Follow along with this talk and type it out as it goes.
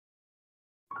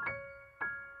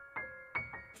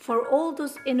For all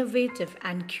those innovative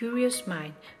and curious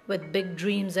minds with big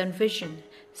dreams and vision,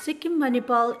 Sikkim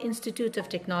Manipal Institute of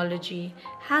Technology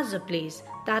has a place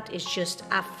that is just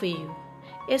apt for you.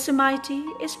 SMIT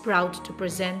is proud to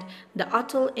present the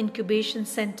Atal Incubation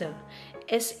Centre,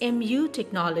 SMU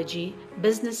Technology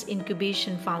Business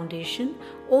Incubation Foundation,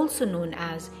 also known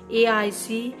as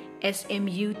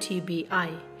AIC-SMUTBI.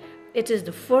 It is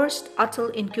the first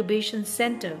Atal Incubation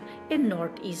Centre in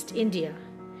Northeast India.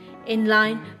 In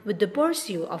line with the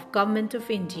pursuit of Government of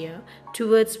India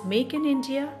towards Make in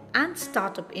India and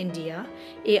Startup India,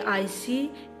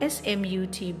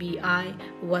 AIC-SMUTBI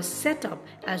was set up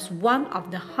as one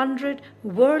of the 100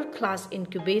 world-class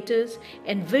incubators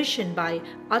envisioned by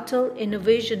Atal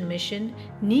Innovation Mission,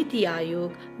 NITI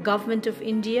Aayog, Government of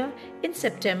India in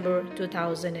September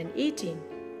 2018.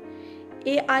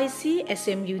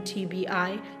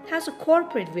 AIC-SMUTBI has a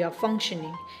corporate way of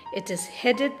functioning. It is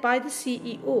headed by the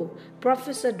CEO,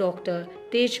 Professor Dr.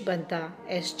 Teesta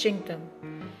S. Chingtam.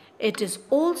 It is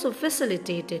also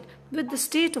facilitated with the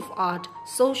state-of-art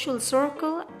social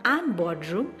circle and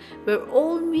boardroom where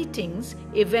all meetings,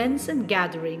 events and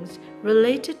gatherings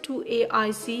related to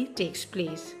AIC takes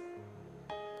place.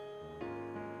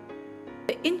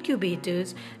 The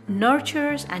incubators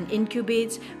nurtures and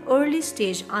incubates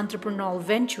early-stage entrepreneurial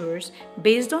ventures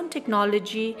based on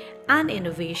technology and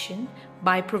innovation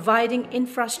by providing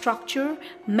infrastructure,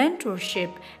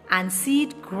 mentorship, and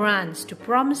seed grants to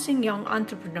promising young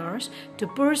entrepreneurs to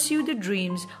pursue the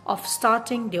dreams of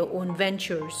starting their own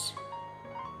ventures.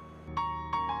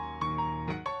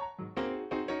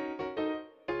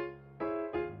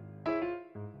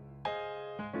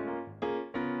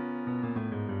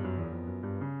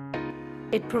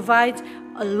 It provides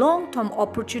a long-term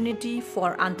opportunity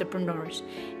for entrepreneurs.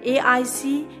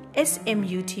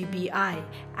 AIC-SMUTBI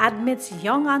admits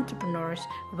young entrepreneurs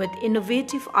with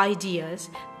innovative ideas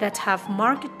that have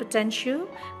market potential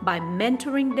by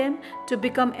mentoring them to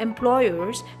become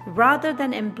employers rather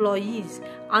than employees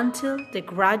until they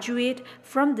graduate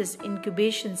from this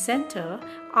incubation center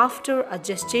after a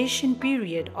gestation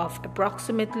period of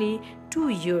approximately 2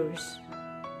 years.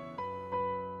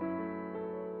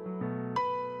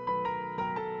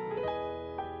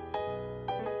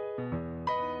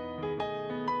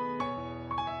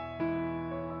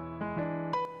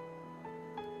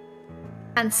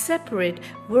 And separate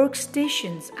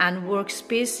workstations and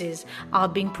workspaces are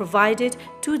being provided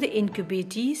to the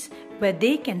incubatees where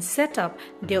they can set up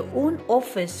their own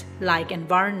office-like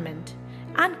environment.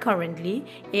 And currently,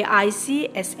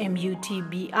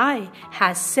 AIC-SMUTBI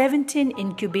has 17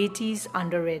 incubatees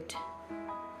under it.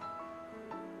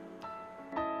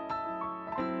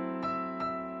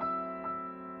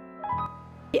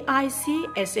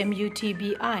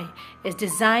 AIC-SMUTBI is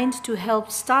designed to help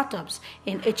startups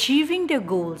in achieving their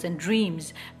goals and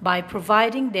dreams by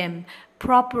providing them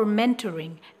proper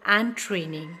mentoring and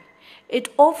training.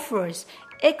 It offers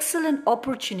excellent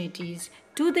opportunities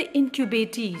to the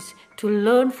incubatees to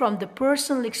learn from the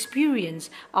personal experience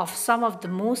of some of the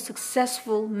most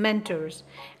successful mentors,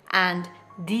 and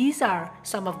these are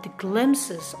some of the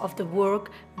glimpses of the work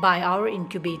by our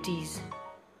incubatees.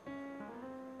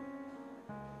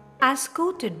 As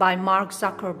quoted by Mark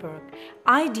Zuckerberg,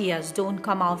 ideas don't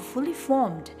come out fully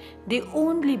formed. They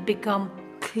only become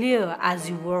clear as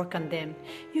you work on them.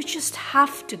 You just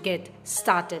have to get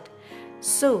started.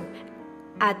 So,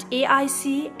 at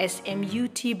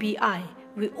AIC-SMUTBI,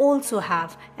 we also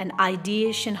have an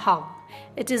ideation hub.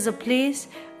 It is a place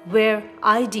where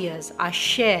ideas are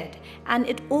shared and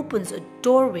it opens a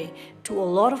doorway to a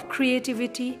lot of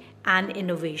creativity and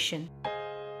innovation.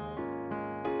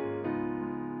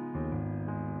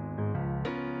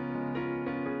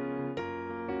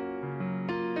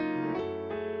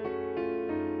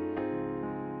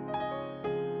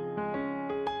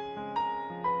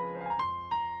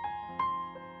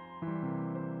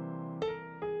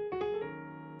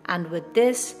 And with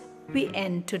this, we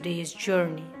end today's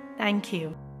journey. Thank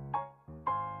you.